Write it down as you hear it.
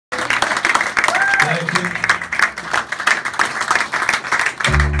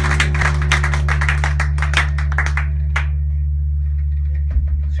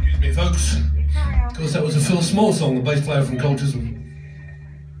small song, the bass player from Cultures.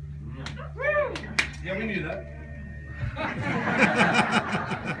 Yeah, we knew that.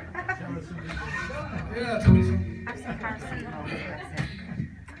 Yeah, tell me something.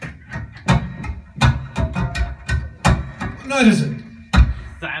 What night is it?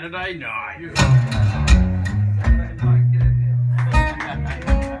 Saturday night.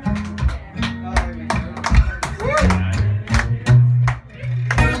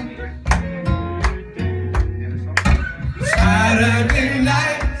 Saturday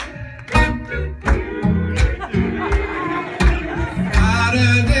night.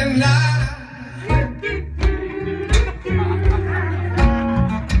 Saturday night.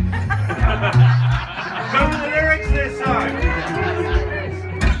 Remember the lyrics to this song?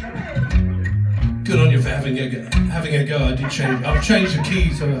 Good on you for having a go. I've changed the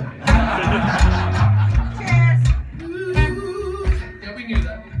key, so. Cheers. Yeah, we knew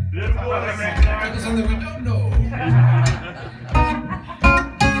that. That was something we don't know.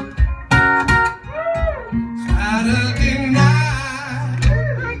 Saturday night.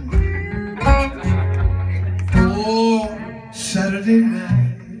 Oh, Saturday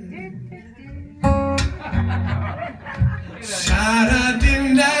night. Saturday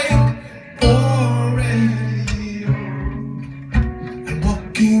night. Already. I'm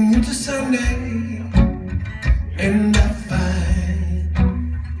walking into Sunday. And I find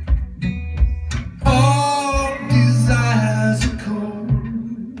all desires are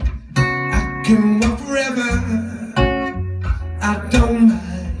cold. I can walk forever, I don't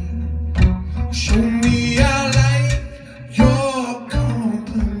mind. Show me I like your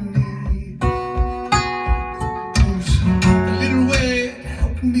company. Just a little way,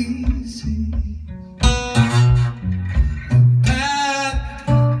 help me see the path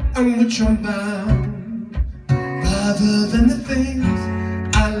on which I'm bound. Rather than the things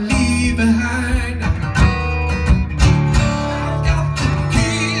I leave behind, I've got the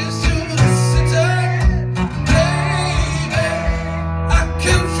keys to the city, baby. I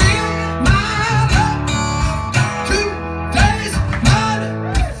can feel my love. I've got 2 days night.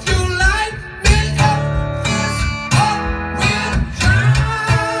 If you light me up, this up we're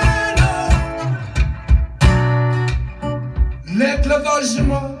trying. Les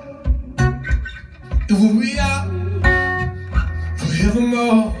clavagements, it will be out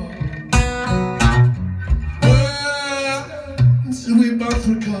forevermore. Words we both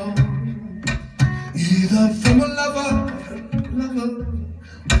recall, either from a lover, or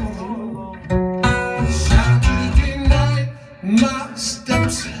the Lord. Saturday night, my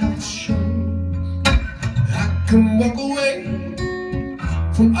steps have shown I can walk away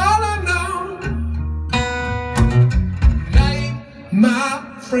from all I know. Night, my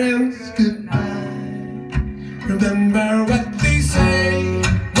friends, goodbye. Remember what they say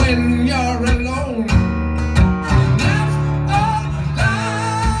when you're alone. Laugh or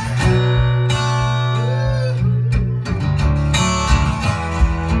die.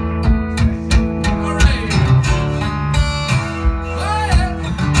 All right. Oh, yeah.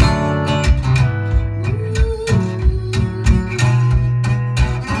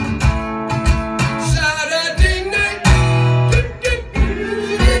 Saturday night.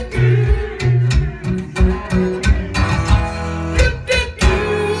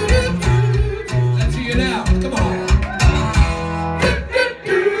 Let's hear it out. Come on.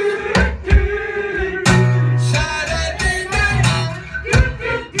 Saturday night.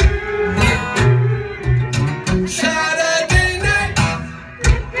 Saturday night.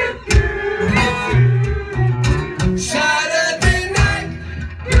 Saturday night.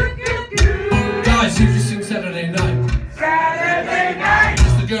 Guys, you just sing Saturday night. Saturday night.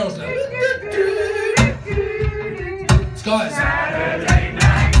 It's the girls now. It's guys. Saturday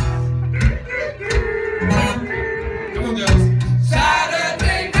night. Come on, girls.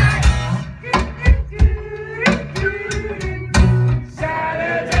 Saturday night.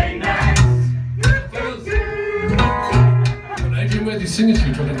 Saturday night. Girls. What Adrian, where are these singers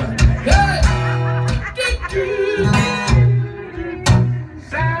you're talking about? Hey!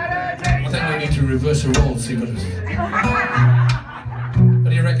 Saturday I think we need to reverse the role and see what it is. What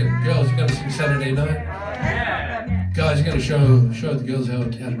do you reckon? Girls, you're going to sing Saturday night? Guys, you're going to show the girls how to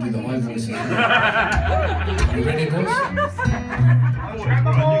do the high voices. Are you ready, boys?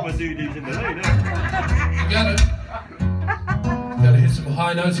 You got it. Got to hit some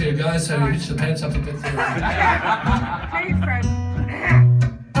high notes here, guys, so hitch the pants up a bit. Very friend.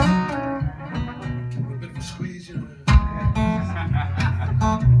 Give it a bit of a squeeze, you know.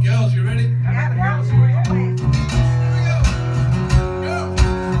 Girls, you ready? Yeah, girls, we're always. Here we go. Go.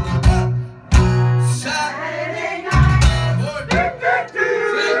 Saturday night.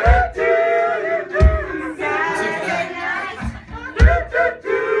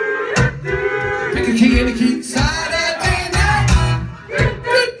 the key and the key. Saturday night.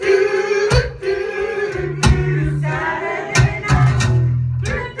 Saturday night.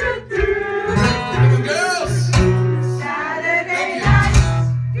 Little girls. Saturday night.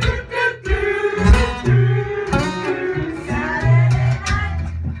 Saturday night.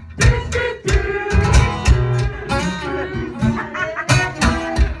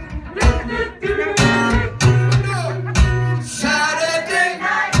 Saturday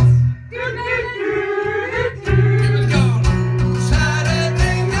night. Give it gone.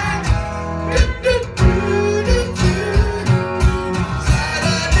 Saturday night.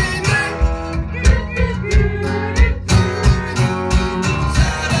 Saturday night.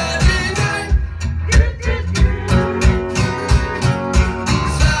 Saturday night.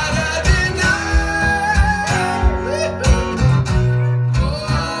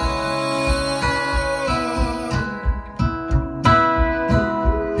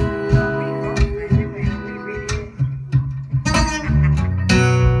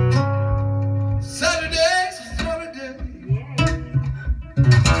 Saturday Saturday.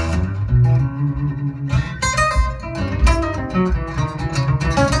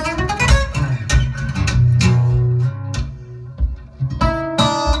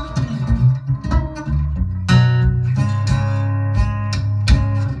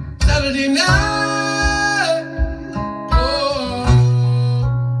 Saturday night. Oh.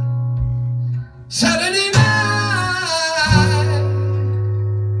 Saturday night.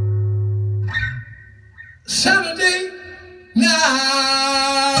 Saturday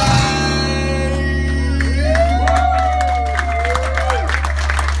night.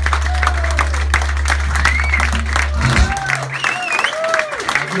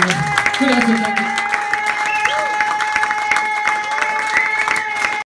 Good afternoon.